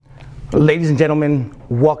Ladies and gentlemen,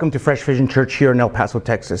 welcome to Fresh Vision Church here in El Paso,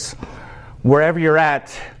 Texas. Wherever you're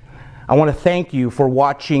at, I want to thank you for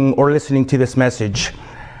watching or listening to this message.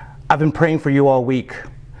 I've been praying for you all week.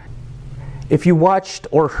 If you watched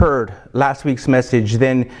or heard last week's message,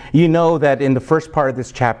 then you know that in the first part of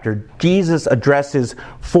this chapter, Jesus addresses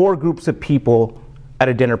four groups of people at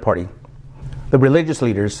a dinner party: the religious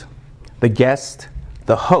leaders, the guest,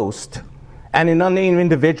 the host, and an unnamed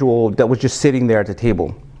individual that was just sitting there at the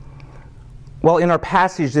table. Well, in our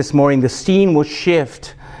passage this morning, the scene will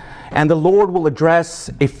shift and the Lord will address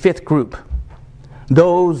a fifth group,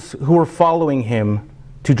 those who are following him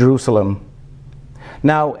to Jerusalem.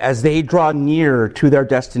 Now, as they draw near to their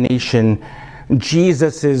destination,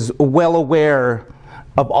 Jesus is well aware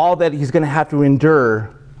of all that he's going to have to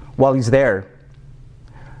endure while he's there.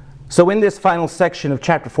 So in this final section of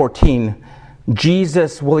chapter 14,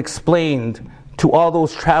 Jesus will explain to all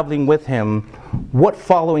those traveling with him what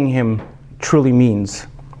following him truly means.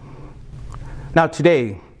 Now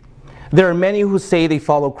today, there are many who say they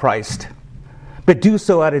follow Christ, but do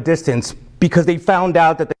so at a distance because they found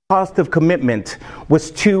out that the cost of commitment was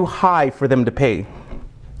too high for them to pay.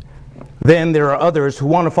 Then there are others who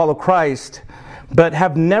want to follow Christ, but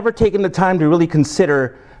have never taken the time to really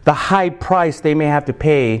consider the high price they may have to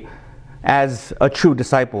pay as a true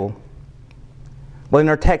disciple. Well, in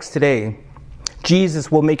our text today,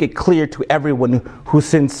 Jesus will make it clear to everyone who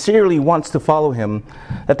sincerely wants to follow him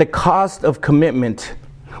that the cost of commitment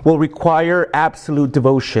will require absolute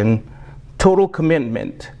devotion, total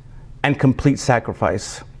commitment, and complete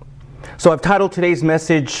sacrifice. So I've titled today's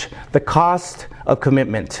message, The Cost of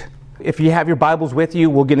Commitment. If you have your Bibles with you,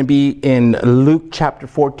 we're going to be in Luke chapter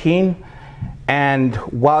 14. And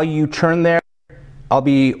while you turn there, I'll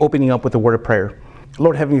be opening up with a word of prayer.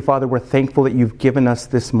 Lord Heavenly Father, we're thankful that you've given us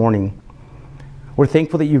this morning. We're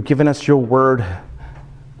thankful that you've given us your word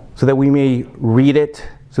so that we may read it,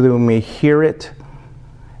 so that we may hear it.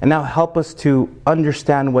 And now help us to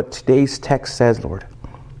understand what today's text says, Lord.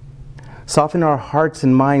 Soften our hearts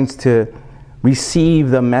and minds to receive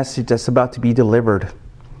the message that's about to be delivered,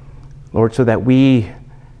 Lord, so that we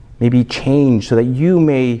may be changed, so that you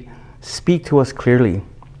may speak to us clearly.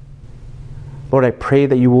 Lord, I pray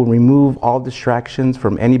that you will remove all distractions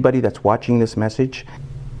from anybody that's watching this message.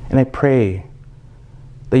 And I pray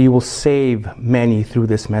that you will save many through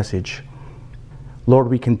this message. Lord,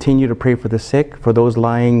 we continue to pray for the sick, for those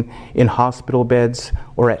lying in hospital beds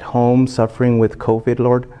or at home suffering with COVID,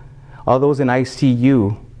 Lord. All those in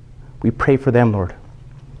ICU, we pray for them, Lord.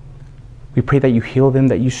 We pray that you heal them,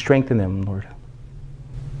 that you strengthen them, Lord.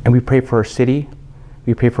 And we pray for our city,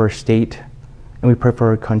 we pray for our state, and we pray for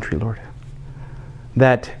our country, Lord.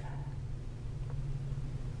 That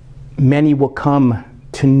many will come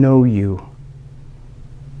to know you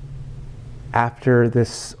after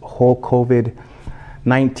this whole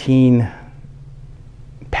COVID-19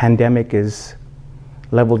 pandemic is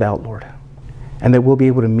leveled out, Lord. And that we'll be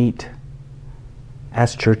able to meet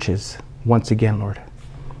as churches once again, Lord.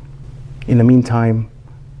 In the meantime,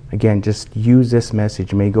 again, just use this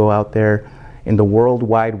message. It may go out there in the World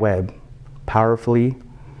Wide Web powerfully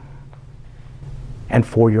and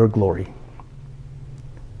for your glory.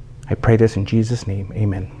 I pray this in Jesus' name.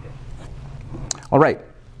 Amen. All right.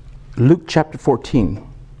 Luke chapter 14.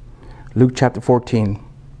 Luke chapter 14.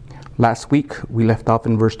 Last week we left off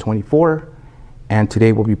in verse 24, and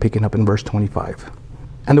today we'll be picking up in verse 25.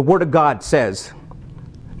 And the word of God says,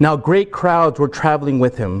 "Now great crowds were traveling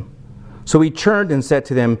with him. So he turned and said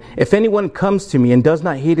to them, 'If anyone comes to me and does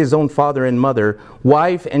not hate his own father and mother,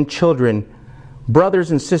 wife and children,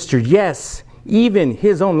 brothers and sisters, yes, even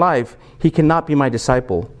his own life, he cannot be my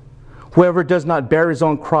disciple. Whoever does not bear his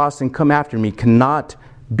own cross and come after me cannot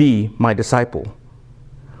be my disciple.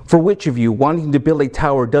 For which of you, wanting to build a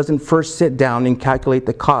tower, doesn't first sit down and calculate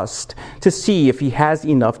the cost to see if he has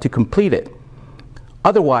enough to complete it?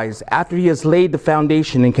 Otherwise, after he has laid the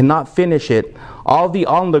foundation and cannot finish it, all the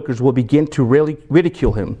onlookers will begin to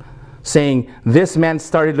ridicule him, saying, "This man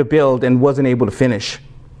started to build and wasn't able to finish."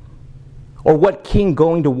 Or what king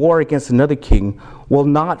going to war against another king will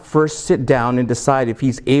not first sit down and decide if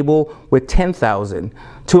he's able with 10,000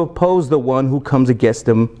 to oppose the one who comes against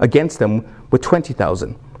them with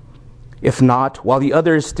 20,000? If not, while the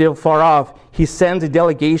other is still far off, he sends a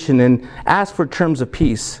delegation and asks for terms of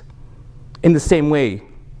peace. In the same way,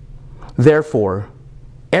 therefore,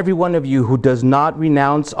 every one of you who does not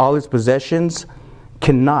renounce all his possessions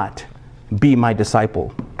cannot be my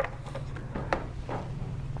disciple.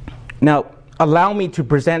 Now, allow me to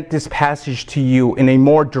present this passage to you in a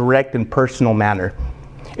more direct and personal manner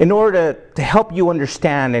in order to help you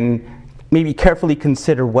understand and maybe carefully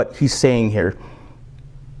consider what he's saying here.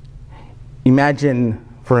 Imagine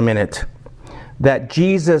for a minute that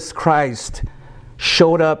Jesus Christ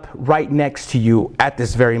showed up right next to you at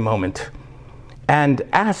this very moment and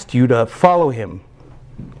asked you to follow him.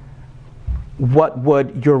 What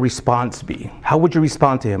would your response be? How would you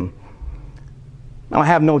respond to him? Now, I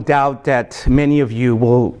have no doubt that many of you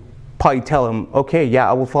will probably tell him, okay, yeah,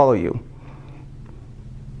 I will follow you.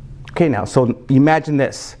 Okay, now, so imagine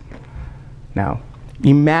this. Now,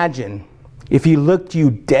 imagine if he looked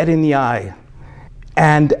you dead in the eye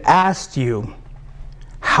and asked you,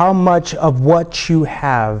 how much of what you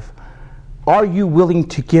have are you willing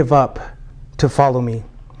to give up to follow me?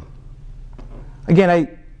 Again, I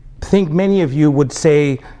think many of you would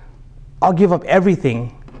say, I'll give up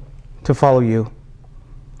everything to follow you.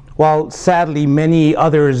 While sadly, many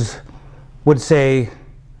others would say,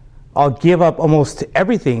 I'll give up almost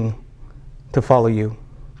everything to follow you.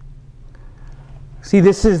 See,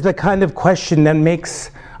 this is the kind of question that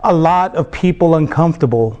makes a lot of people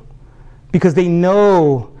uncomfortable, because they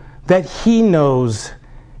know that he knows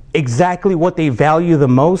exactly what they value the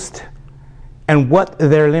most and what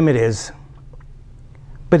their limit is.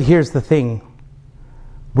 But here's the thing.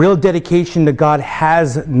 Real dedication to God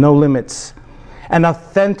has no limits. An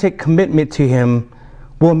authentic commitment to him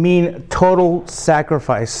will mean total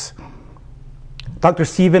sacrifice. Dr.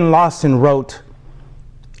 Stephen Lawson wrote,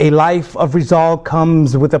 "A life of resolve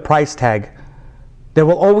comes with a price tag. There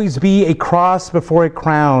will always be a cross before a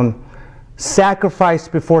crown, sacrifice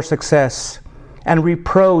before success, and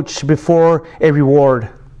reproach before a reward.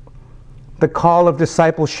 The call of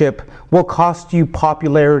discipleship will cost you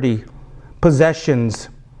popularity, possessions,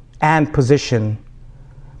 and position.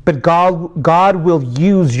 But God will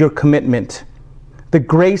use your commitment. The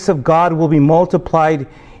grace of God will be multiplied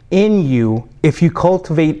in you if you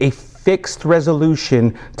cultivate a fixed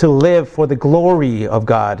resolution to live for the glory of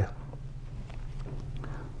God."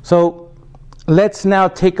 So let's now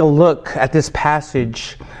take a look at this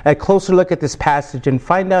passage, a closer look at this passage, and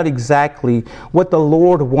find out exactly what the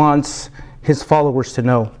Lord wants his followers to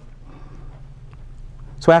know.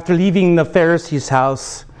 So after leaving the Pharisee's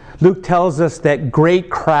house, Luke tells us that great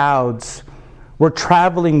crowds were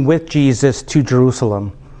traveling with Jesus to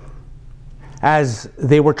Jerusalem. As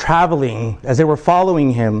they were traveling, as they were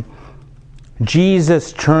following him,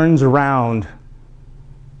 Jesus turns around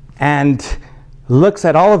and looks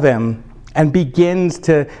at all of them and begins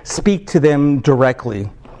to speak to them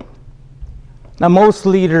directly. Now, most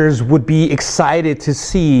leaders would be excited to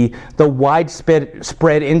see the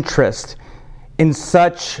widespread interest in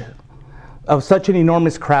such an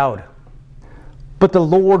enormous crowd. But the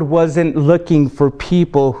Lord wasn't looking for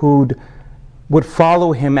people who would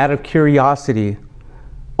follow him out of curiosity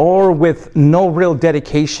or with no real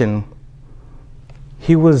dedication.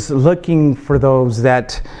 He was looking for those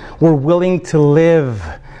that were willing to live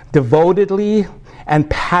devotedly and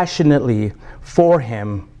passionately for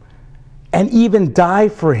him, and even die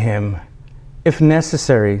for him if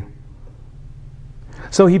necessary.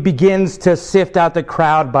 So he begins to sift out the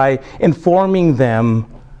crowd by informing them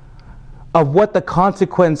of what the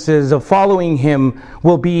consequences of following him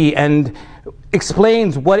will be, and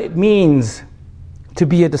explains what it means to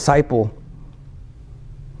be a disciple.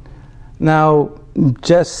 Now,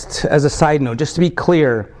 just as a side note, just to be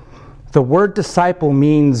clear, the word disciple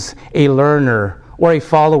means a learner or a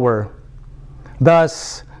follower.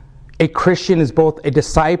 Thus, a Christian is both a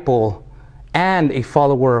disciple and a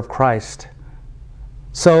follower of Christ.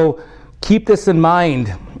 So keep this in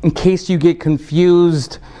mind in case you get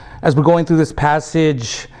confused as we're going through this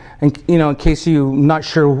passage, and in case you're not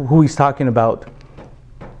sure who he's talking about.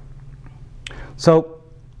 So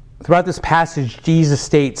throughout this passage, Jesus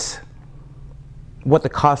states what the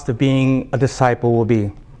cost of being a disciple will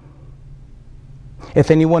be.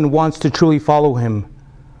 If anyone wants to truly follow him,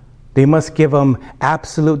 they must give him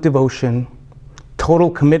absolute devotion,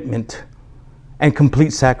 total commitment, and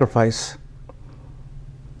complete sacrifice.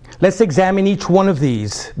 Let's examine each one of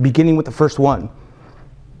these, beginning with the first one.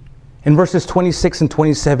 In verses 26 and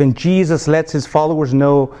 27, Jesus lets his followers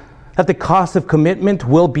know that the cost of commitment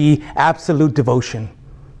will be absolute devotion.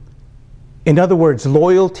 In other words,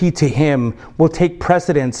 loyalty to him will take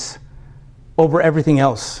precedence over everything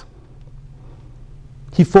else.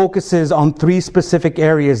 He focuses on three specific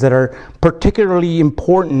areas that are particularly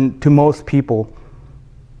important to most people.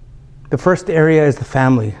 The first area is the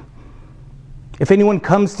family. If anyone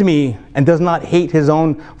comes to me and does not hate his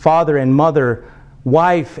own father and mother,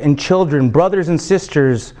 wife and children, brothers and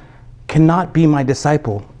sisters, cannot be my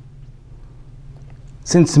disciple.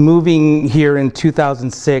 Since moving here in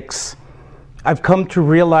 2006, I've come to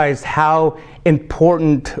realize how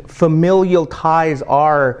important familial ties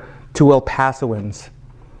are to El Pasoans.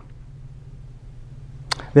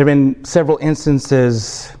 There have been several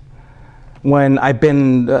instances when I've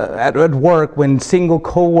been at work, when single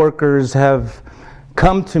co-workers have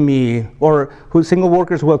come to me, or single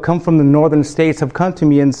workers who have come from the northern states have come to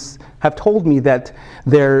me and have told me that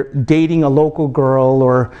they're dating a local girl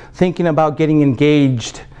or thinking about getting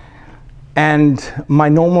engaged. And my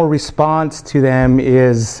normal response to them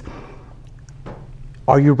is,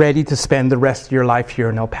 are you ready to spend the rest of your life here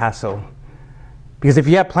in El Paso? Because if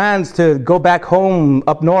you have plans to go back home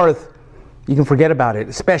up north, you can forget about it,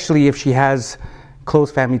 especially if she has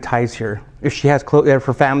close family ties here. If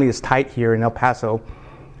her family is tight here in El Paso.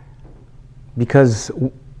 Because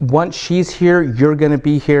once she's here, you're going to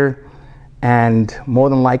be here, and more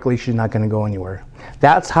than likely she's not going to go anywhere.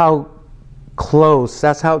 That's how close,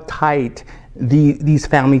 that's how tight these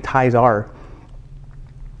family ties are.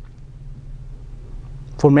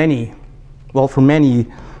 For many,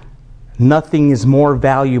 nothing is more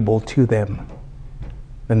valuable to them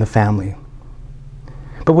than the family.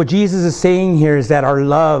 But what Jesus is saying here is that our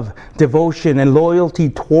love, devotion, and loyalty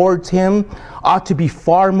towards Him ought to be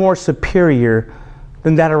far more superior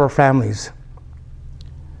than that of our families.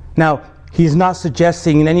 Now, He's not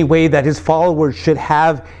suggesting in any way that His followers should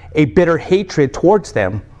have a bitter hatred towards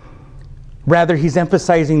them. Rather, He's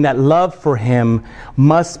emphasizing that love for Him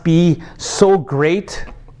must be so great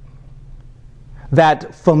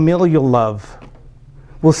that familial love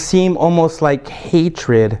will seem almost like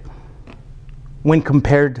hatred when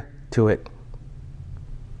compared to it.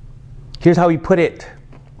 Here's how He put it.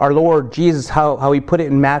 Our Lord Jesus, how He put it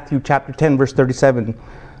in Matthew chapter 10, verse 37.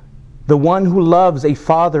 The one who loves a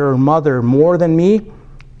father or mother more than me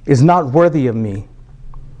is not worthy of me.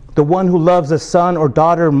 The one who loves a son or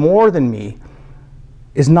daughter more than me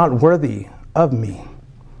is not worthy of me.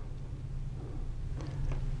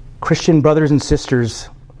 Christian brothers and sisters,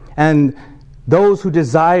 and those who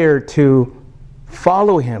desire to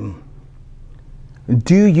follow Him,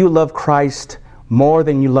 do you love Christ more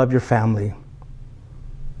than you love your family?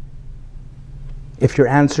 If your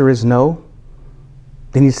answer is no,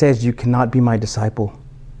 then He says you cannot be my disciple.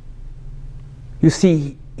 You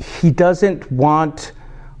see, He doesn't want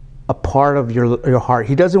a part of your heart.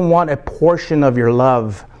 He doesn't want a portion of your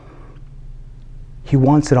love. He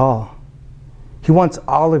wants it all. He wants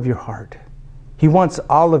all of your heart. He wants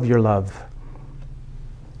all of your love.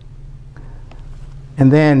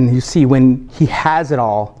 And then, you see, when He has it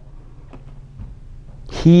all,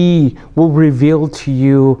 He will reveal to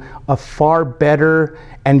you a far better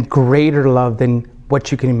and greater love than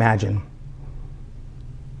what you can imagine.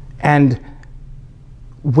 And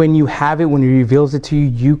when you have it, when He reveals it to you,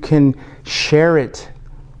 you can share it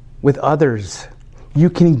with others. You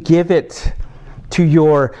can give it to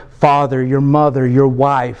your father, your mother, your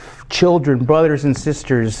wife, children, brothers and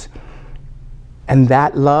sisters. And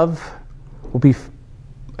that love will be,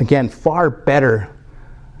 again, far better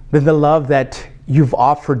than the love that you've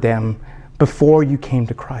offered them before you came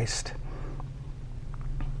to Christ.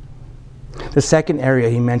 The second area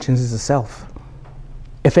He mentions is the self.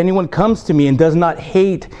 If anyone comes to me and does not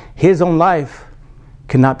hate his own life,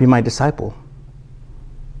 cannot be my disciple.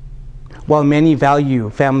 While many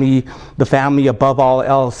value the family above all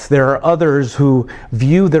else, there are others who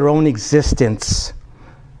view their own existence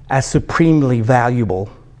as supremely valuable.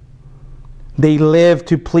 They live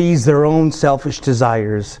to please their own selfish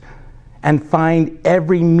desires and find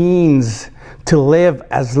every means to live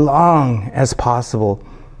as long as possible.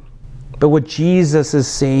 But what Jesus is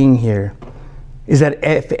saying here is that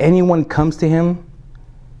if anyone comes to Him,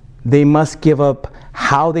 they must give up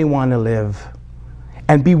how they want to live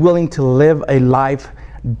and be willing to live a life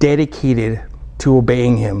dedicated to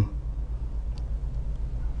obeying Him.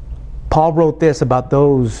 Paul wrote this about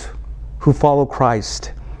those who follow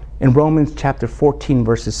Christ in Romans chapter 14,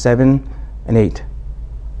 verses 7 and 8.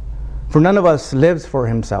 For none of us lives for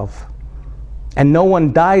himself, and no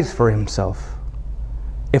one dies for himself.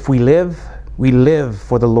 If we live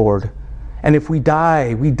for the Lord. And if we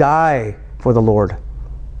die for the Lord.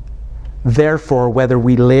 Therefore, whether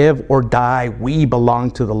we live or die, we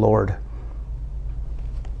belong to the Lord.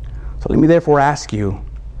 So let me therefore ask you,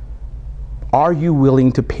 are you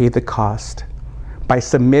willing to pay the cost by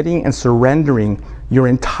submitting and surrendering your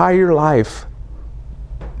entire life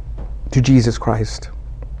to Jesus Christ?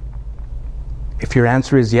 If your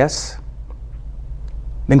answer is yes,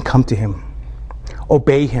 then come to Him.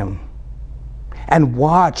 Obey Him. And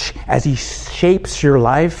watch as He shapes your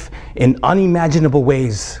life in unimaginable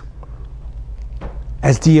ways.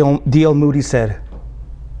 As D.L. Moody said,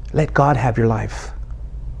 let God have your life.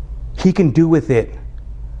 He can do with it.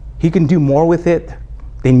 He can do more with it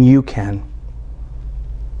than you can.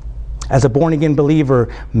 As a born-again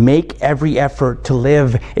believer, make every effort to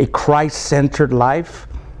live a Christ-centered life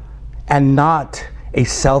and not a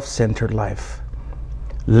self-centered life.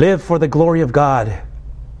 Live for the glory of God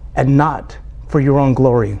and not for your own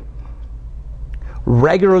glory.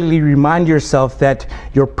 Regularly remind yourself that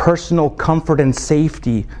your personal comfort and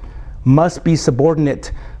safety must be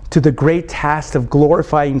subordinate to the great task of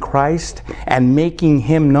glorifying Christ and making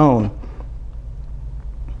Him known.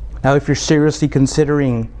 Now, if you're seriously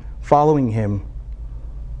considering following Him,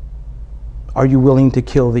 are you willing to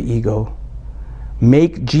kill the ego?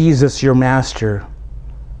 Make Jesus your master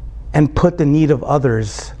and put the need of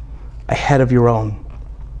others ahead of your own.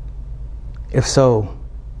 If so,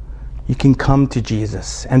 you can come to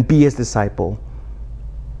Jesus and be His disciple.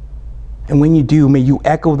 And when you do, may you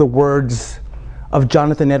echo the words of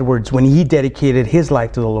Jonathan Edwards when he dedicated his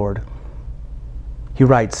life to the Lord. He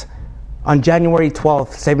writes, "On January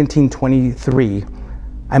 12th, 1723,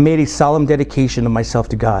 I made a solemn dedication of myself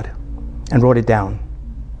to God and wrote it down,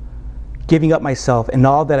 giving up myself and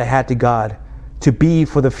all that I had to God, to be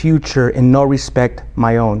for the future in no respect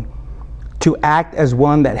my own, to act as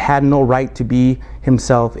one that had no right to be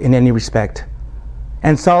himself in any respect,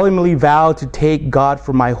 and solemnly vow to take God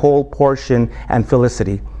for my whole portion and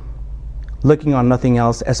felicity, looking on nothing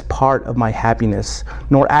else as part of my happiness,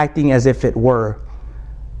 nor acting as if it were,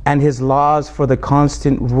 and His laws for the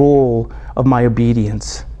constant rule of my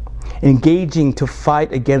obedience, engaging to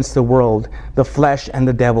fight against the world, the flesh, and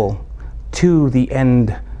the devil, to the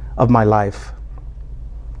end of my life."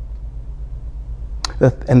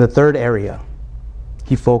 And the third area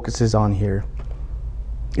he focuses on here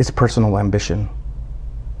is personal ambition.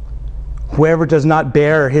 "Whoever does not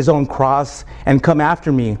bear his own cross and come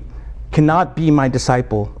after me cannot be my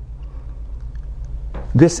disciple."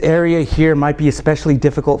 This area here might be especially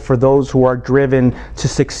difficult for those who are driven to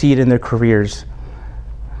succeed in their careers.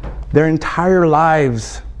 Their entire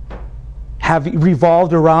lives have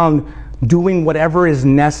revolved around doing whatever is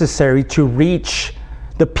necessary to reach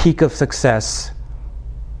the peak of success,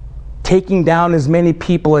 taking down as many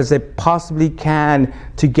people as they possibly can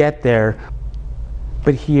to get there.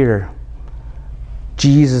 But here,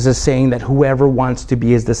 Jesus is saying that whoever wants to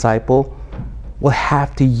be His disciple will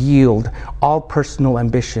have to yield all personal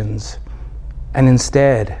ambitions and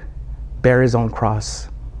instead bear his own cross.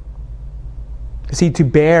 You see, to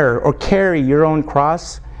bear or carry your own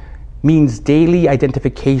cross means daily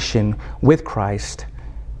identification with Christ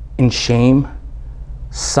in shame,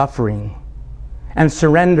 suffering, and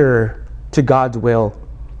surrender to God's will.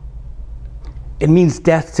 It means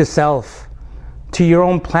death to self, to your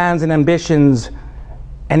own plans and ambitions,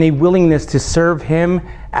 and a willingness to serve Him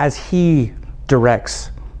as He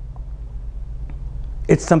directs.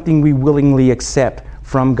 It's something we willingly accept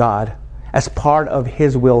from God as part of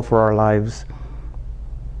His will for our lives.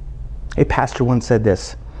 A pastor once said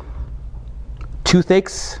this: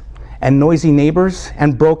 "Toothaches and noisy neighbors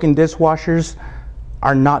and broken dishwashers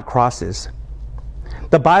are not crosses.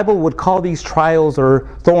 The Bible would call these trials or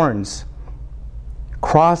thorns.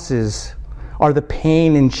 Crosses are the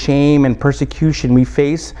pain and shame and persecution we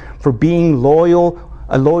face for being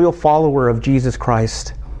a loyal follower of Jesus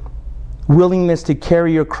Christ. Willingness to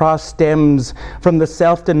carry your cross stems from the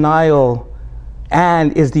self-denial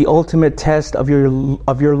and is the ultimate test of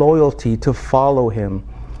your loyalty to follow Him."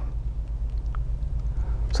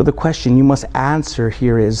 So the question you must answer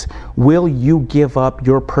here is, will you give up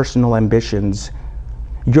your personal ambitions,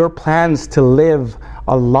 your plans to live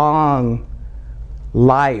a long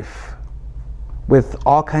life with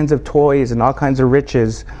all kinds of toys and all kinds of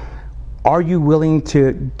riches? Are you willing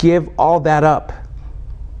to give all that up,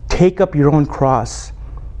 take up your own cross,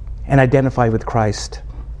 and identify with Christ?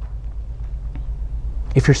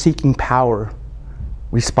 If you're seeking power,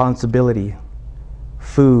 responsibility,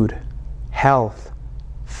 food, health,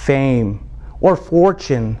 fame, or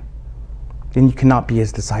fortune, then you cannot be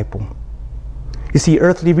His disciple. You see,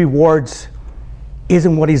 earthly rewards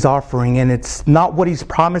isn't what He's offering, and it's not what He's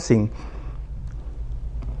promising.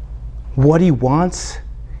 What He wants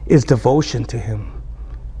is devotion to Him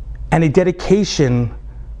and a dedication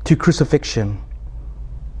to crucifixion.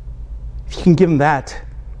 If you can give Him that,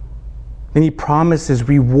 then He promises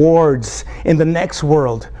rewards in the next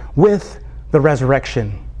world with the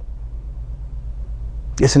resurrection.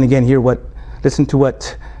 Listen to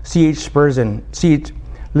what C.H.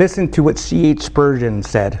 Spurgeon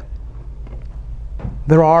said.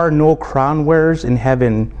 "There are no crown wearers in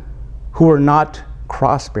heaven who are not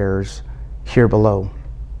cross bearers here below."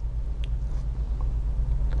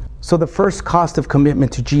 So the first cost of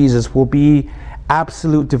commitment to Jesus will be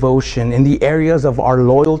absolute devotion in the areas of our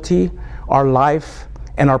loyalty, our life,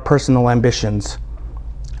 and our personal ambitions.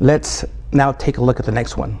 Let's now take a look at the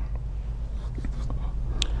next one.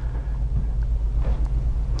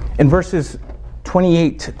 In verses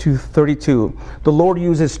 28 to 32, the Lord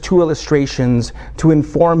uses two illustrations to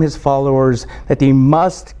inform his followers that they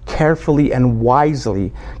must carefully and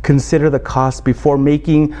wisely consider the cost before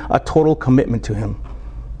making a total commitment to him.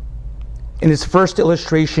 In his first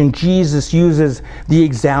illustration, Jesus uses the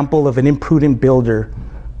example of an imprudent builder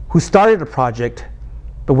who started a project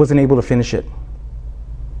but wasn't able to finish it.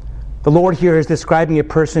 The Lord here is describing a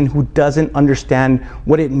person who doesn't understand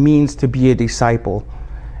what it means to be a disciple,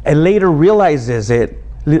 and later realizes that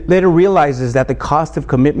the cost of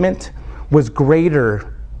commitment was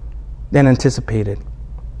greater than anticipated.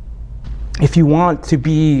 If you want to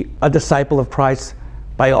be a disciple of Christ,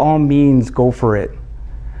 by all means, go for it.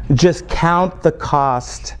 Just count the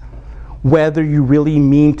cost, whether you really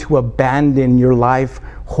mean to abandon your life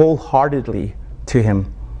wholeheartedly to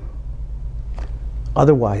him.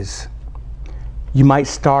 Otherwise, you might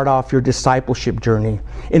start off your discipleship journey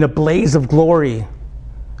in a blaze of glory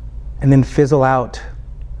and then fizzle out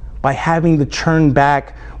by having to turn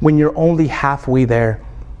back when you're only halfway there.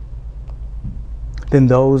 Then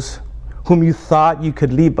those whom you thought you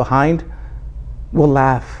could leave behind will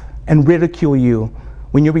laugh and ridicule you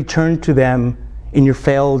when you return to them in your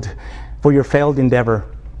failed endeavor.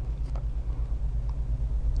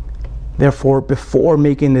 Therefore, before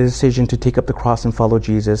making the decision to take up the cross and follow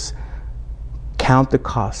Jesus, count the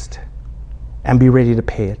cost and be ready to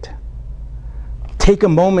pay it. Take a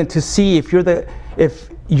moment to see if you're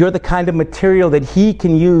the kind of material that he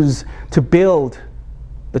can use to build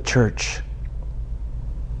the church.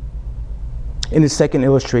 In his second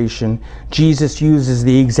illustration, Jesus uses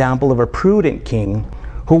the example of a prudent king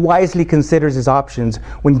who wisely considers his options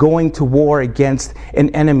when going to war against an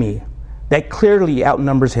enemy that clearly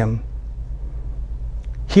outnumbers him.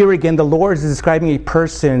 Here again, the Lord is describing a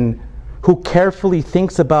person who carefully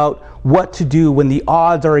thinks about what to do when the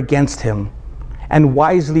odds are against him, and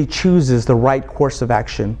wisely chooses the right course of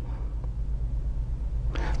action.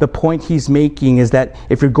 The point he's making is that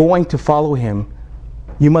if you're going to follow him,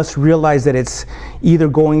 you must realize that it's either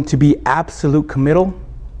going to be absolute committal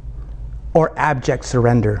or abject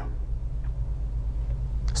surrender.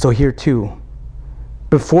 So here too,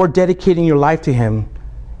 before dedicating your life to him,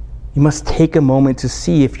 you must take a moment to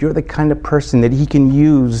see if you're the kind of person that he can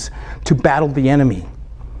use to battle the enemy.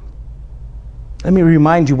 Let me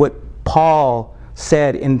remind you what Paul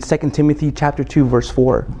said in 2 Timothy chapter 2, verse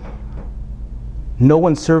 4. No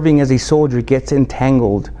one serving as a soldier gets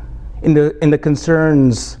entangled in the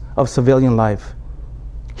concerns of civilian life.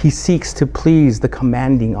 He seeks to please the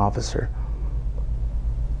commanding officer.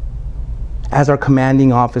 As our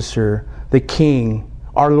commanding officer, the King,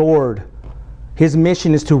 our Lord, his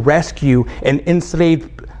mission is to rescue and enslave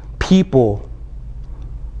people.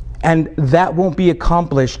 And that won't be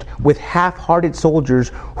accomplished with half-hearted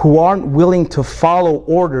soldiers who aren't willing to follow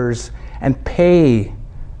orders and pay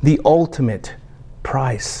the ultimate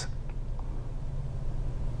price.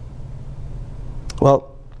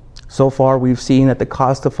 Well, so far we've seen that the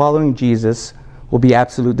cost of following Jesus will be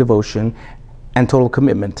absolute devotion and total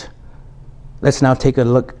commitment. Let's now take a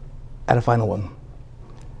look at a final one.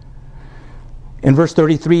 In verse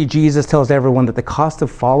 33, Jesus tells everyone that the cost of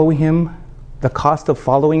following him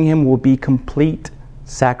will be complete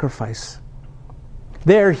sacrifice.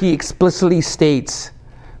 There he explicitly states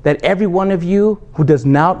that every one of you who does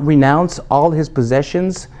not renounce all his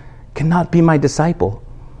possessions cannot be my disciple.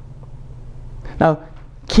 Now,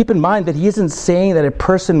 keep in mind that he isn't saying that a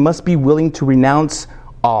person must be willing to renounce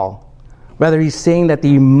all. Rather, he's saying that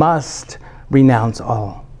they must renounce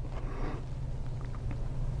all.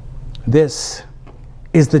 This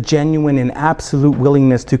is the genuine and absolute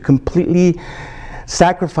willingness to completely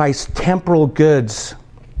sacrifice temporal goods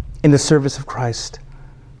in the service of Christ.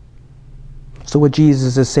 So what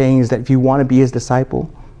Jesus is saying is that if you want to be his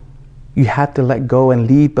disciple, you have to let go and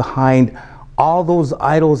leave behind all those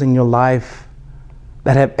idols in your life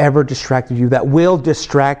that have ever distracted you, that will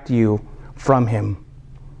distract you from him.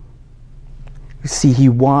 You see, he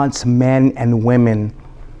wants men and women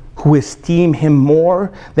who esteem him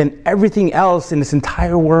more than everything else in this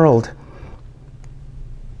entire world.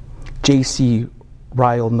 J.C.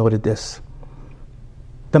 Ryle noted this: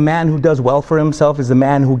 the man who does well for himself is the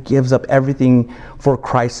man who gives up everything for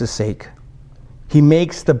Christ's sake. He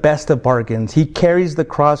makes the best of bargains. He carries the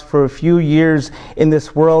cross for a few years in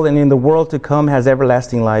this world, and in the world to come has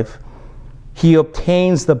everlasting life. He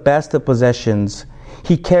obtains the best of possessions.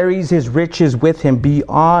 He carries his riches with him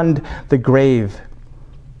beyond the grave.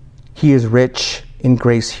 He is rich in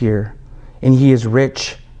grace here, and he is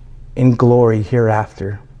rich in glory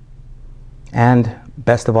hereafter. And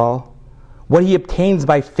best of all, what he obtains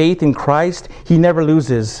by faith in Christ, he never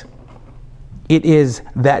loses. It is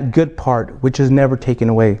that good part which is never taken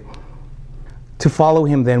away. To follow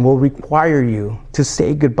him then will require you to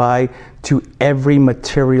say goodbye to every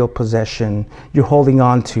material possession you're holding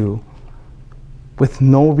on to, with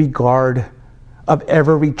no regard of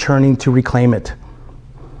ever returning to reclaim it.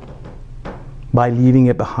 By leaving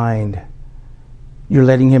it behind, you're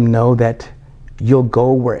letting him know that you'll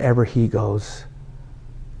go wherever he goes,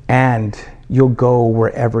 and you'll go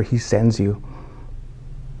wherever he sends you.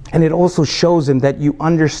 And it also shows him that you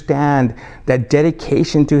understand that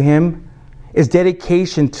dedication to him is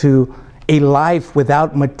dedication to a life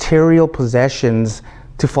without material possessions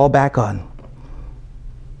to fall back on.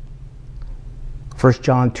 1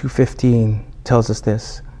 John 2:15 tells us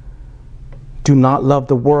this. Do not love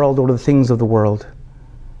the world or the things of the world.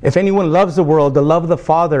 If anyone loves the world, the love of the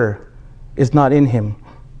Father is not in him.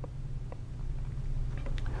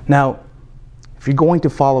 Now, if you're going to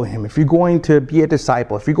follow him, if you're going to be a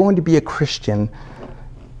disciple, if you're going to be a Christian,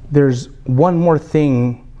 there's one more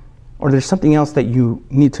thing, or there's something else that you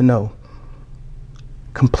need to know.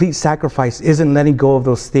 Complete sacrifice isn't letting go of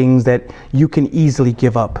those things that you can easily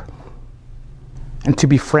give up. And to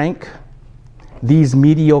be frank, these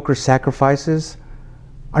mediocre sacrifices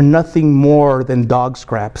are nothing more than dog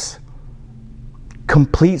scraps.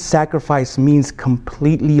 Complete sacrifice means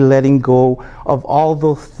completely letting go of all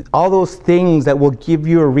those things that will give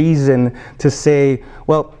you a reason to say,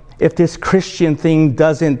 well, if this Christian thing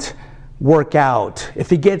doesn't work out,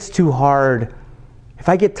 if it gets too hard, if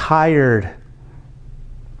I get tired,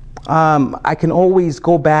 I can always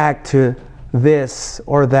go back to this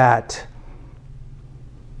or that.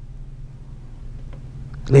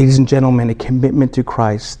 Ladies and gentlemen, a commitment to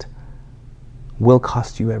Christ will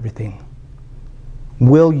cost you everything.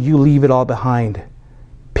 Will you leave it all behind,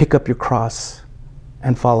 pick up your cross,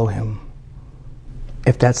 and follow him?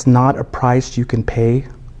 If that's not a price you can pay,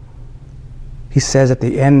 he says at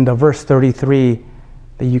the end of verse 33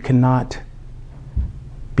 that you cannot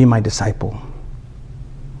be my disciple.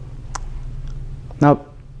 Now,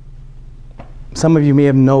 some of you may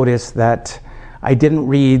have noticed that I didn't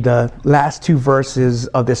read the last two verses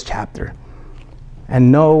of this chapter.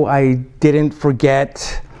 And no, I didn't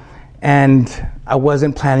forget, and I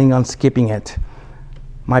wasn't planning on skipping it.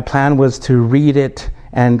 My plan was to read it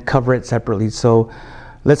and cover it separately. So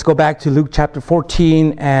let's go back to Luke chapter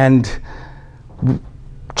 14 and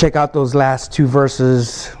check out those last two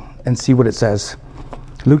verses and see what it says.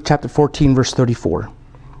 Luke chapter 14, verse 34.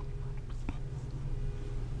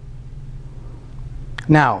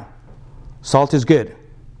 Now, salt is good.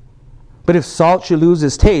 But if salt should lose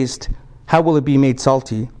its taste, how will it be made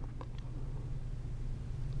salty?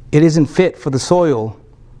 It isn't fit for the soil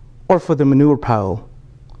or for the manure pile.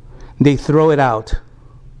 They throw it out.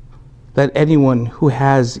 Let anyone who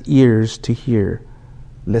has ears to hear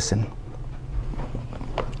listen.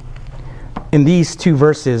 In these two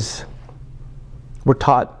verses, we're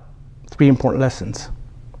taught three important lessons.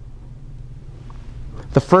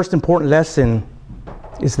 The first important lesson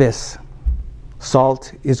is this: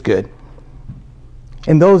 salt is good.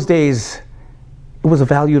 In those days, it was a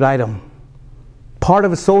valued item. Part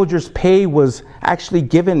of a soldier's pay was actually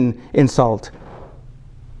given in salt.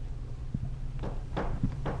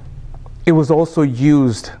 It was also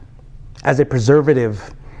used as a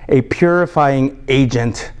preservative, a purifying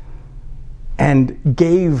agent, and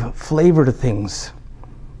gave flavor to things.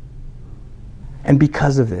 And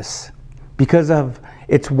because of this, because of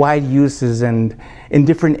its wide uses and in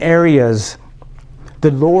different areas,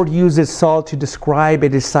 the Lord uses salt to describe a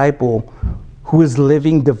disciple who is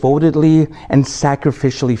living devotedly and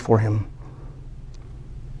sacrificially for him.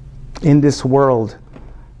 In this world,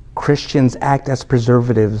 Christians act as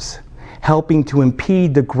preservatives, helping to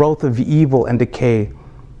impede the growth of evil and decay,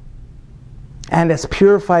 and as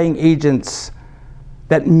purifying agents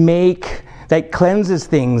that cleanses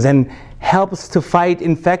things and helps to fight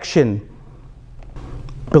infection.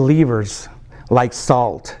 Believers, like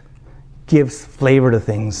salt, gives flavor to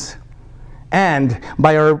things, and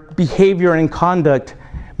by our behavior and conduct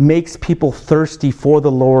makes people thirsty for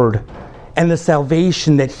the Lord and the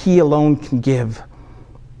salvation that he alone can give.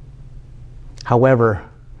 However,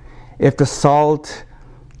 if the salt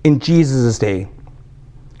in Jesus' day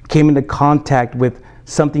came into contact with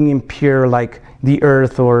something impure like the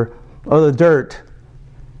earth or the dirt,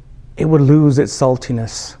 it would lose its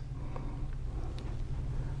saltiness.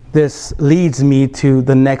 This leads me to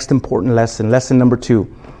the next important lesson, lesson number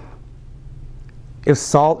 2. If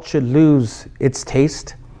salt should lose its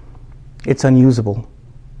taste, it's unusable.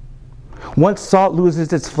 Once salt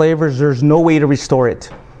loses its flavors, there's no way to restore it.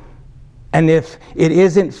 And if it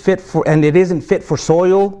isn't fit for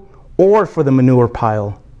soil or for the manure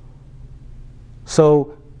pile.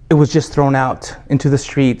 So it was just thrown out into the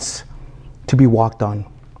streets to be walked on.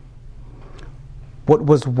 What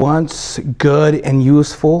was once good and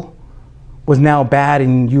useful was now bad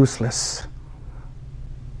and useless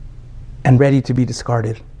and ready to be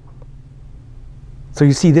discarded. So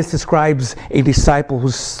you see, this describes a disciple who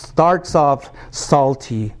starts off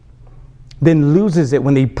salty, then loses it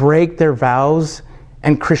when they break their vows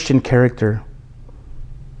and Christian character.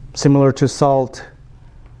 Similar to salt,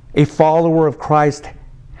 a follower of Christ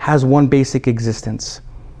has one basic existence.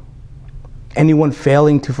 Anyone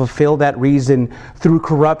failing to fulfill that reason through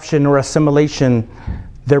corruption or assimilation,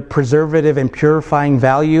 their preservative and purifying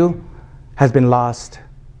value has been lost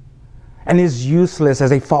and is useless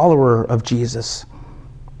as a follower of Jesus.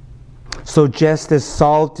 So just as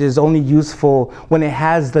salt is only useful when it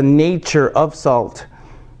has the nature of salt,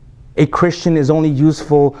 a Christian is only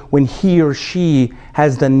useful when he or she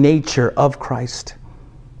has the nature of Christ.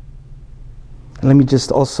 And let me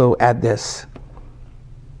just also add this.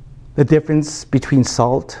 The difference between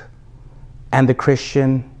salt and the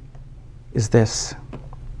Christian is this.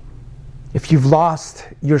 If you've lost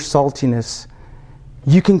your saltiness,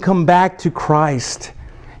 you can come back to Christ.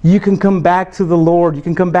 You can come back to the Lord. You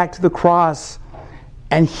can come back to the cross,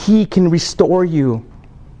 and He can restore you.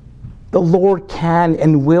 The Lord can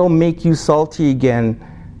and will make you salty again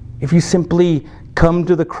if you simply come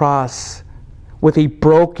to the cross with a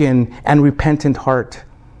broken and repentant heart.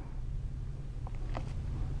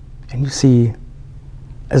 And you see,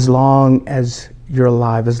 as long as you're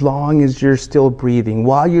alive, as long as you're still breathing,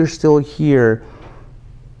 while you're still here,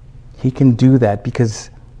 He can do that because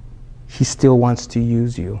He still wants to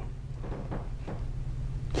use you.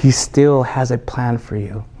 He still has a plan for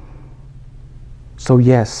you. So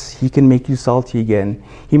yes, He can make you salty again.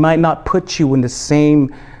 He might not put you in the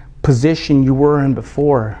same position you were in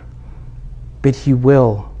before, but He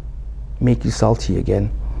will make you salty again.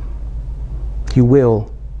 He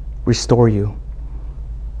will restore you.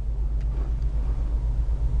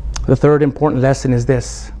 The third important lesson is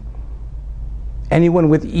this. Anyone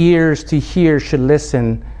with ears to hear should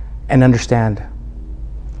listen and understand.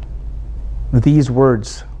 These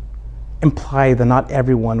words imply that not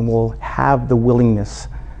everyone will have the willingness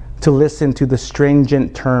to listen to the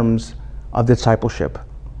stringent terms of discipleship.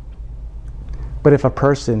 But if a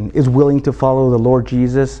person is willing to follow the Lord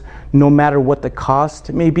Jesus, no matter what the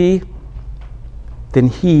cost may be, then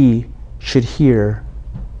he should hear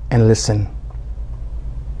and listen.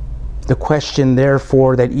 The question,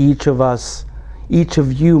 therefore, that each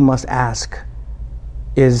of you must ask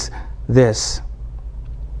is this: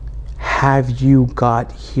 have you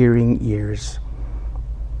got hearing ears?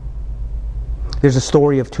 There's a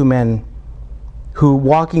story of two men who,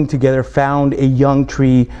 walking together, found a young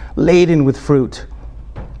tree laden with fruit.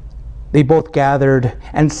 They both gathered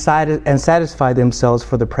and satisfied themselves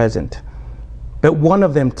for the present. But one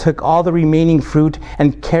of them took all the remaining fruit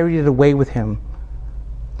and carried it away with him.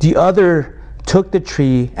 The other took the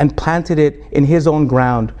tree and planted it in his own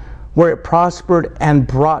ground, where it prospered and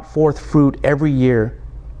brought forth fruit every year.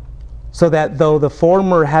 So that though the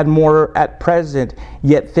former had more at present,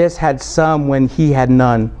 yet this had some when he had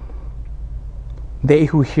none. They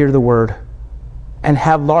who hear the word and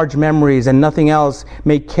have large memories and nothing else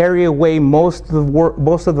may carry away most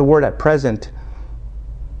of the word at present.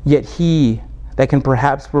 Yet he that can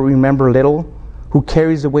perhaps remember little, who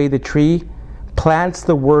carries away the tree, plants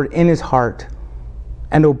the word in his heart,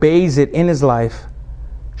 and obeys it in his life,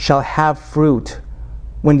 shall have fruit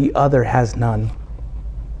when the other has none.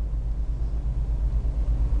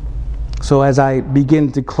 So as I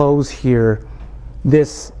begin to close here,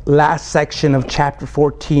 this last section of chapter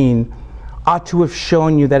 14 ought to have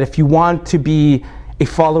shown you that if you want to be a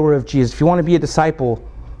follower of Jesus, if you want to be a disciple,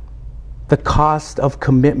 the cost of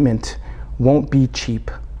commitment won't be cheap.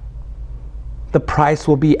 The price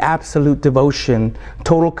will be absolute devotion,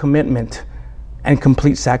 total commitment, and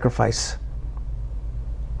complete sacrifice.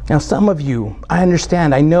 Now, some of you, I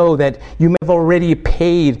understand, I know that you may have already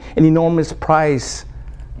paid an enormous price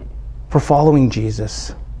for following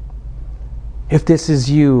Jesus. If this is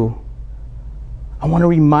you, I want to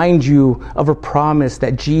remind you of a promise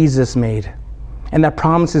that Jesus made. And that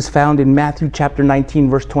promise is found in Matthew chapter 19,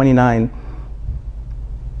 verse 29.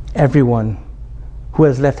 Everyone who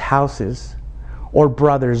has left houses, or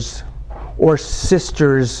brothers, or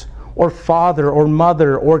sisters, or father, or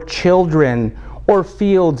mother, or children, or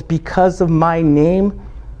fields because of my name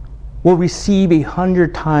will receive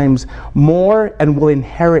 100 times more and will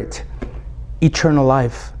inherit eternal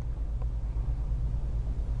life.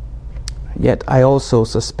 Yet I also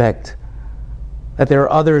suspect that there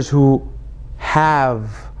are others who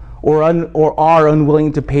have or are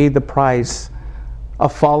unwilling to pay the price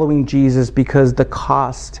of following Jesus because the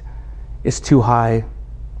cost is too high.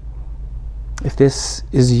 If this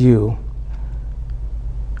is you,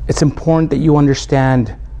 it's important that you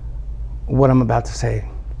understand what I'm about to say.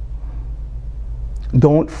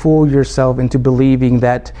 Don't fool yourself into believing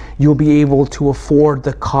that you'll be able to afford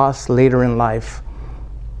the cost later in life.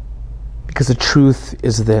 Because the truth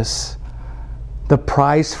is this: the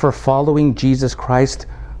price for following Jesus Christ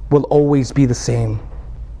will always be the same.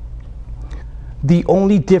 The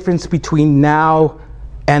only difference between now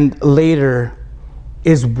and later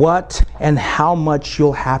is what and how much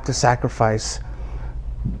you'll have to sacrifice.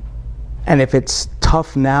 And if it's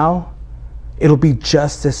tough now, it'll be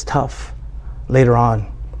just as tough later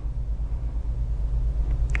on.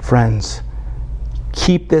 Friends,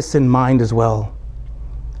 keep this in mind as well.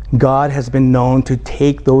 God has been known to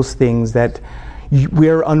take those things that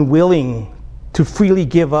we're unwilling to freely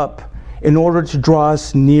give up in order to draw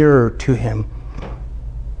us nearer to Him.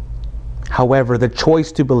 However, the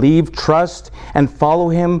choice to believe, trust, and follow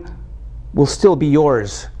Him will still be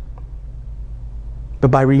yours.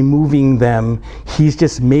 But by removing them, He's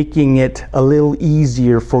just making it a little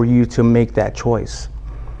easier for you to make that choice.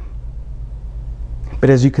 But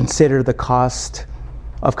as you consider the cost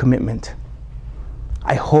of commitment,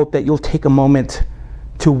 I hope that you'll take a moment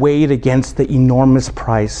to weigh it against the enormous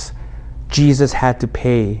price Jesus had to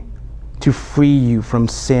pay to free you from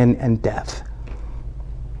sin and death.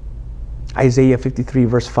 Isaiah 53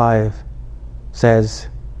 verse 5 says,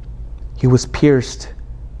 He was pierced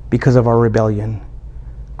because of our rebellion,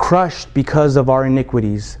 crushed because of our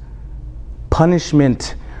iniquities.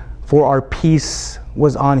 Punishment for our peace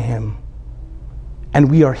was on Him, and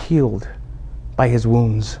we are healed by His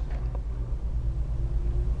wounds.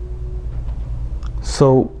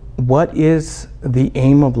 So, what is the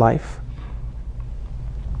aim of life?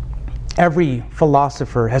 Every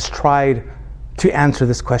philosopher has tried to answer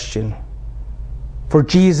this question. For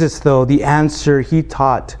Jesus, though, the answer He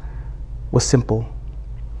taught was simple.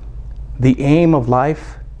 The aim of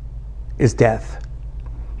life is death.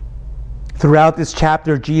 Throughout this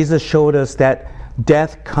chapter, Jesus showed us that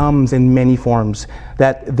death comes in many forms,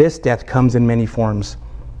 that this death comes in many forms,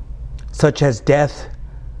 such as death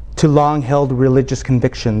to long-held religious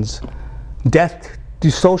convictions, death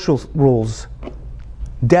to social rules,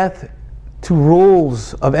 death to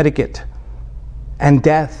rules of etiquette, and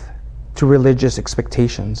death to religious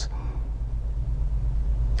expectations.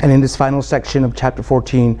 And in this final section of chapter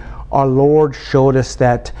 14, our Lord showed us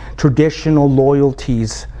that traditional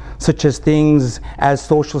loyalties, such as things as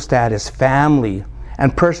social status, family,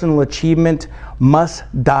 and personal achievement, must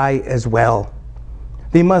die as well.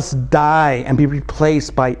 They must die and be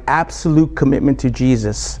replaced by absolute commitment to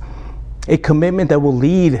Jesus, a commitment that will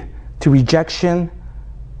lead to rejection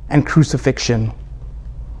and crucifixion.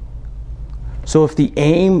 So if the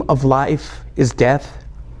aim of life is death,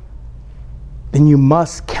 then you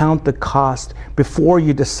must count the cost before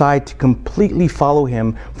you decide to completely follow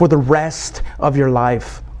Him for the rest of your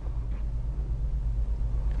life.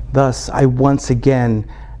 Thus, I once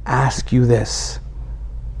again ask you this,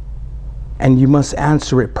 and you must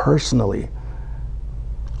answer it personally.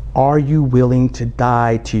 Are you willing to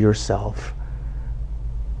die to yourself?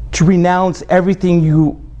 To renounce everything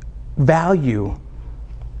you value,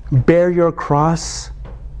 bear your cross,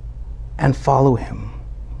 and follow Him?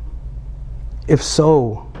 If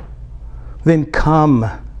so, then come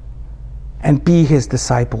and be His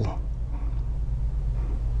disciple.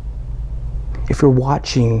 If you're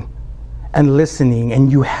watching and listening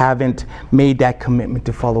and you haven't made that commitment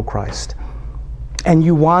to follow Christ, and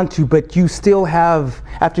you want to, but you still have,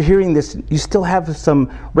 after hearing this, you still have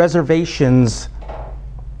some reservations,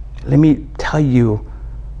 let me tell you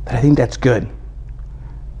that I think that's good.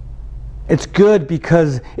 It's good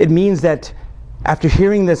because it means that after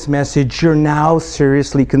hearing this message, you're now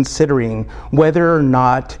seriously considering whether or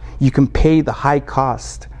not you can pay the high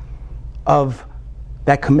cost of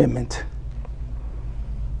that commitment.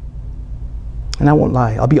 And I won't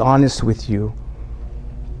lie, I'll be honest with you.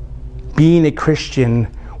 Being a Christian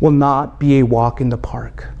will not be a walk in the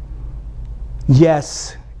park.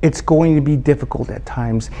 Yes, it's going to be difficult at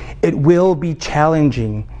times. It will be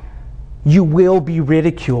challenging. You will be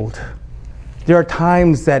ridiculed. There are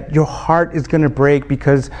times that your heart is going to break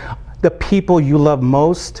because the people you love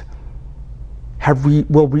most have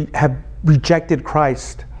rejected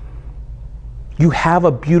Christ. You have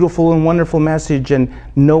a beautiful and wonderful message and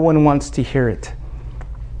no one wants to hear it.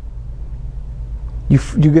 There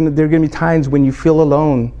are going to be times when you feel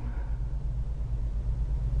alone.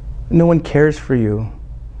 No one cares for you.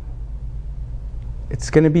 It's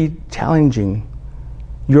going to be challenging.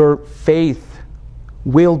 Your faith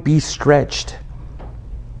will be stretched.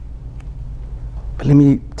 But let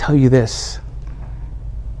me tell you this.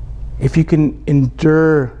 If you can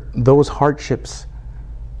endure those hardships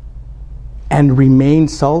and remain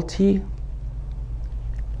salty,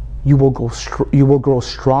 you will grow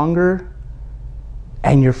stronger,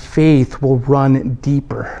 and your faith will run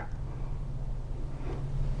deeper.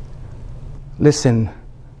 Listen,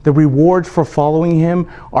 the rewards for following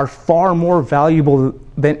him are far more valuable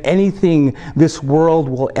than anything this world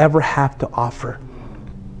will ever have to offer.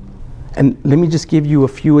 And let me just give you a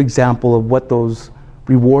few examples of what those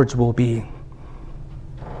rewards will be.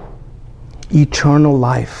 Eternal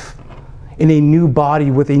life in a new body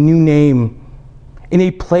with a new name, in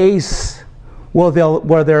a place where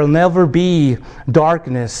there'll never be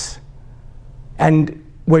darkness, and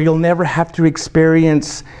where you'll never have to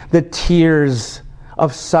experience the tears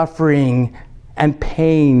of suffering and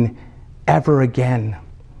pain ever again.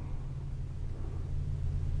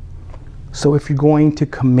 So if you're going to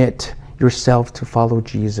commit yourself to follow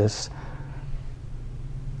Jesus,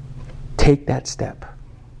 take that step.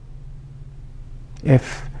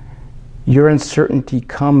 If your uncertainty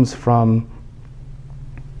comes from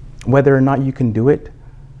whether or not you can do it,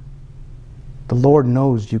 the Lord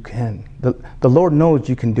knows you can. The Lord knows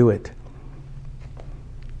you can do it.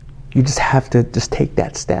 You just have to take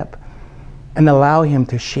that step and allow him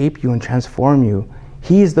to shape you and transform you.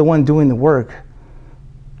 He is the one doing the work.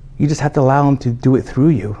 You just have to allow him to do it through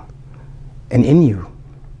you and in you.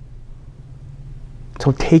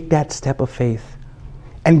 So take that step of faith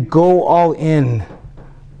and go all in.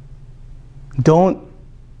 Don't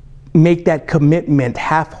make that commitment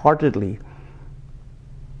half-heartedly.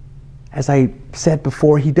 As I said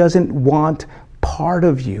before, he doesn't want part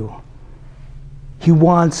of you. He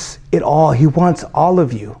wants it all. He wants all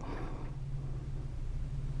of you.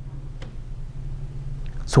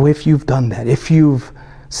 So if you've done that, if you've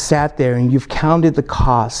sat there and you've counted the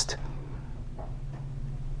cost,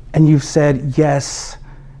 and you've said yes,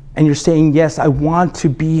 and you're saying, yes, I want to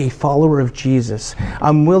be a follower of Jesus.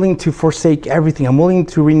 I'm willing to forsake everything. I'm willing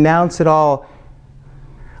to renounce it all.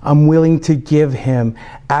 I'm willing to give him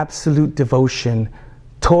absolute devotion,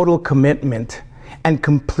 total commitment, and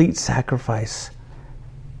complete sacrifice.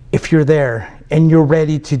 If you're there and you're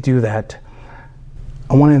ready to do that,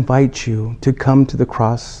 I want to invite you to come to the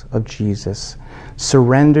cross of Jesus.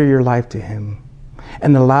 Surrender your life to him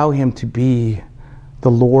and allow him to be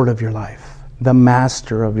the Lord of your life, the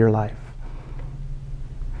master of your life.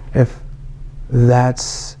 If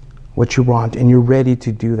that's what you want and you're ready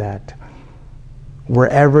to do that,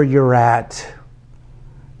 wherever you're at,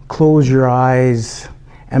 close your eyes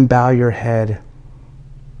and bow your head.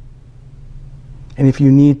 And if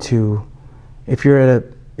you need to, if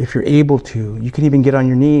you're able to, you can even get on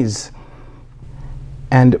your knees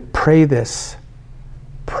and pray this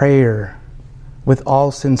prayer with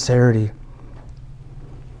all sincerity.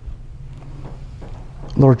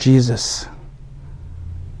 Lord Jesus,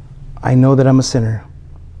 I know that I'm a sinner,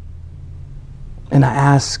 and I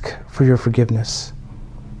ask for your forgiveness.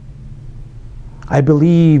 I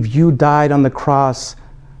believe you died on the cross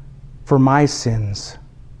for my sins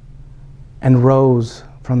and rose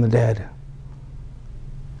from the dead.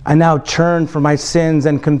 I now turn from my sins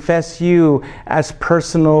and confess you as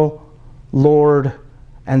personal Lord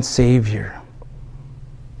and Savior.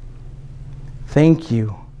 Thank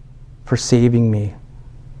you for saving me.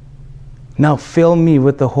 Now fill me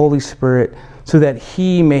with the Holy Spirit so that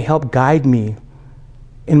he may help guide me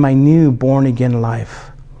in my new born-again life.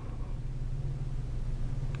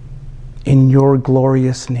 In your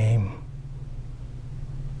glorious name,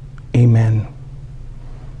 amen.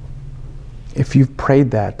 If you've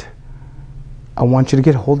prayed that, I want you to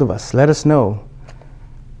get hold of us. Let us know.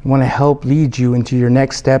 We want to help lead you into your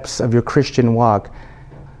next steps of your Christian walk.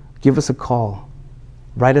 Give us a call.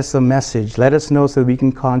 Write us a message. Let us know so that we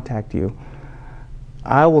can contact you.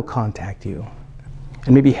 I will contact you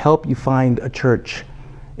and maybe help you find a church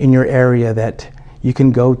in your area that you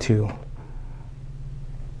can go to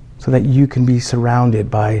so that you can be surrounded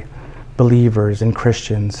by believers and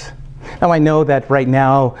Christians. Now, I know that right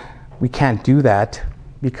now we can't do that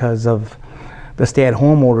because of the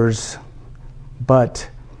stay-at-home orders, but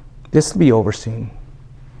this will be over soon.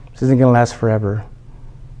 This isn't going to last forever.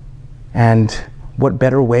 And what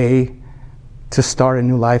better way to start a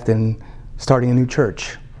new life than starting a new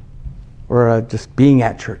church or just being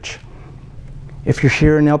at church? If you're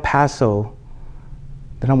here in El Paso,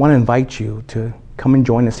 then I want to invite you to come and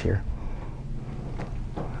join us here.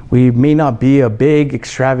 We may not be a big,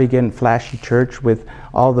 extravagant, flashy church with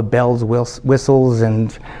all the bells, whistles,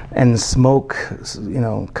 and smoke,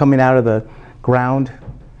 coming out of the ground.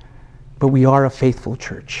 But we are a faithful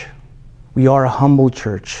church. We are a humble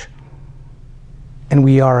church. And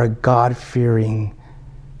we are a God-fearing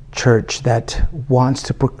church that wants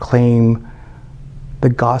to proclaim the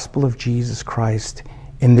gospel of Jesus Christ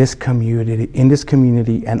in this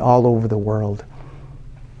community and all over the world.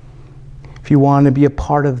 If you want to be a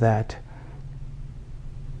part of that,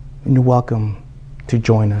 then you're welcome to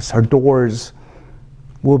join us. Our doors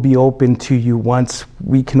will be open to you once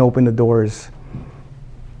we can open the doors.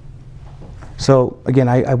 So again,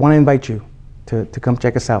 I want to invite you to come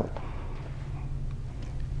check us out.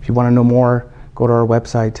 If you want to know more, go to our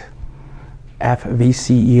website,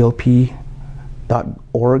 fvcelp.org.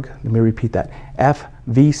 Let me repeat that,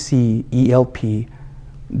 fvcelp.org.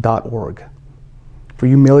 For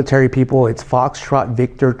you military people, it's Foxtrot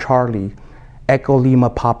Victor Charlie Echo Lima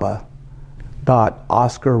Papa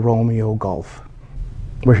Oscar Romeo Golf.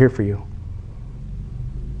 We're here for you.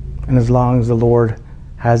 And as long as the Lord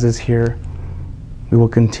has us here, we will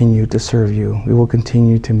continue to serve you. We will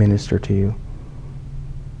continue to minister to you.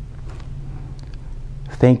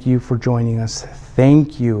 Thank you for joining us.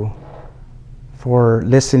 Thank you for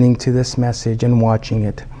listening to this message and watching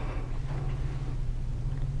it.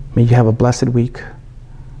 May you have a blessed week.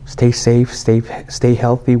 Stay safe, stay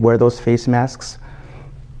healthy, wear those face masks,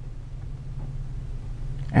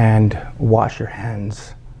 and wash your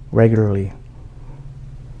hands regularly.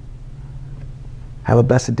 Have a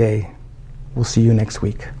blessed day. We'll see you next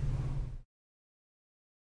week.